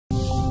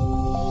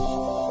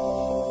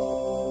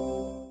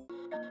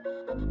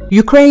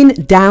Ukraine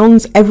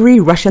downs every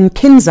Russian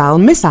Kinzhal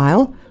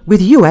missile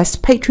with US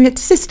Patriot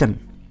system.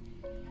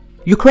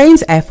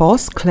 Ukraine's Air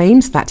Force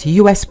claims that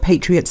US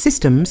Patriot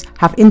systems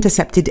have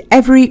intercepted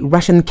every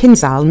Russian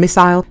Kinzhal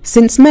missile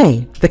since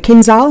May. The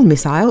Kinzhal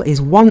missile is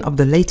one of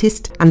the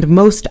latest and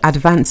most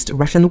advanced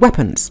Russian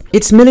weapons.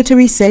 Its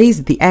military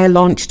says the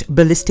air-launched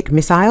ballistic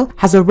missile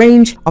has a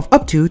range of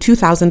up to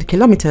 2,000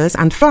 kilometers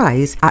and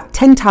flies at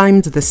 10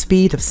 times the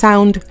speed of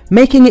sound,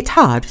 making it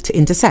hard to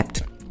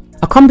intercept.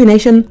 A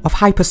combination of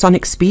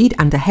hypersonic speed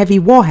and a heavy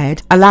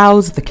warhead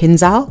allows the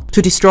Kinzhal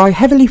to destroy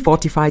heavily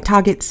fortified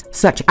targets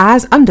such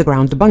as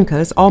underground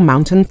bunkers or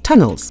mountain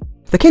tunnels.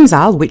 The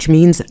Kinzhal, which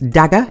means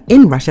dagger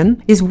in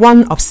Russian, is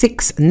one of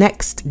 6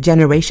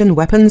 next-generation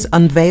weapons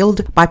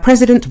unveiled by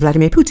President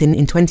Vladimir Putin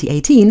in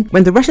 2018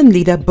 when the Russian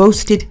leader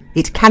boasted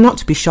it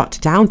cannot be shot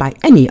down by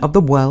any of the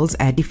world's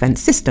air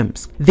defense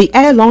systems. The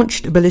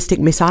air-launched ballistic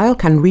missile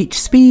can reach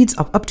speeds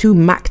of up to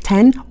Mach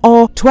 10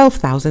 or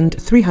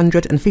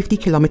 12,350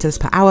 kilometers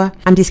per hour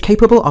and is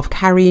capable of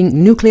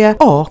carrying nuclear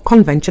or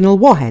conventional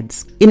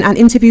warheads. In an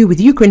interview with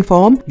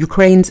Ukrinform,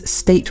 Ukraine's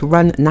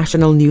state-run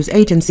national news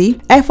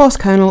agency, Air Force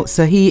Colonel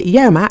Serhiy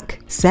Yermak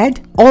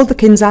said, all the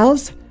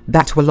Kinzhals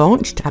that were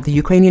launched at the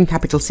Ukrainian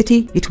capital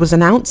city, it was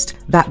announced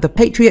that the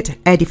Patriot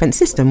air defense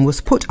system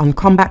was put on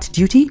combat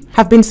duty,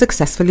 have been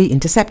successfully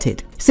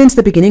intercepted. Since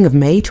the beginning of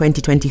May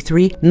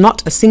 2023,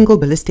 not a single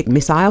ballistic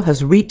missile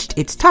has reached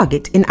its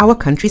target in our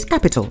country's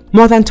capital.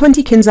 More than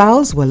 20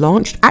 Kinzhals were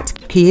launched at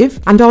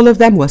Kyiv, and all of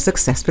them were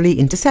successfully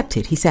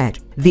intercepted, he said.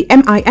 The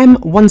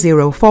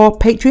MIM-104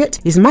 Patriot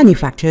is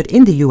manufactured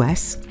in the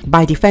US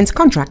by defense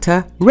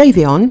contractor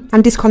Raytheon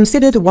and is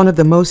considered one of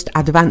the most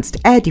advanced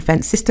air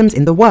defense systems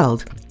in the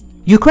world.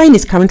 Ukraine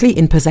is currently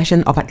in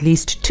possession of at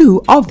least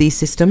 2 of these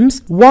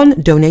systems,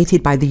 one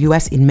donated by the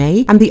US in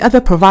May and the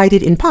other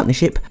provided in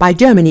partnership by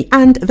Germany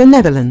and the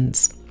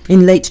Netherlands.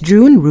 In late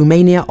June,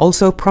 Romania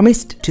also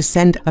promised to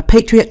send a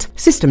Patriot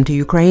system to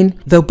Ukraine,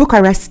 though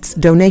Bucharest's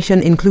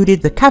donation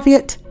included the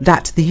caveat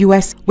that the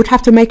US would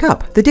have to make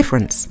up the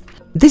difference.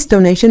 This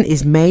donation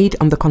is made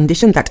on the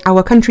condition that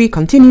our country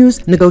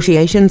continues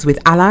negotiations with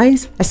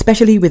allies,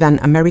 especially with an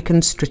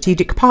American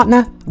strategic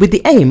partner, with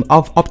the aim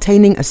of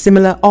obtaining a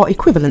similar or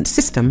equivalent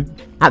system.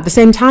 At the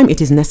same time,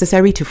 it is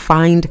necessary to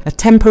find a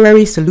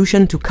temporary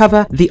solution to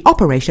cover the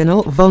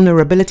operational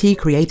vulnerability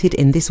created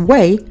in this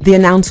way, the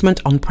announcement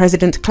on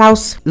President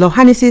Klaus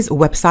Lohannis's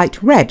website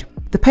read.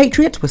 The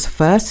Patriot was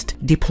first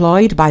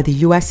deployed by the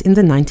US in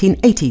the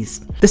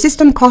 1980s. The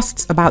system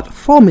costs about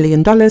 $4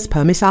 million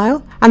per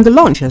missile, and the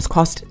launchers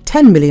cost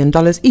 $10 million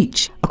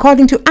each,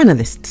 according to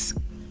analysts.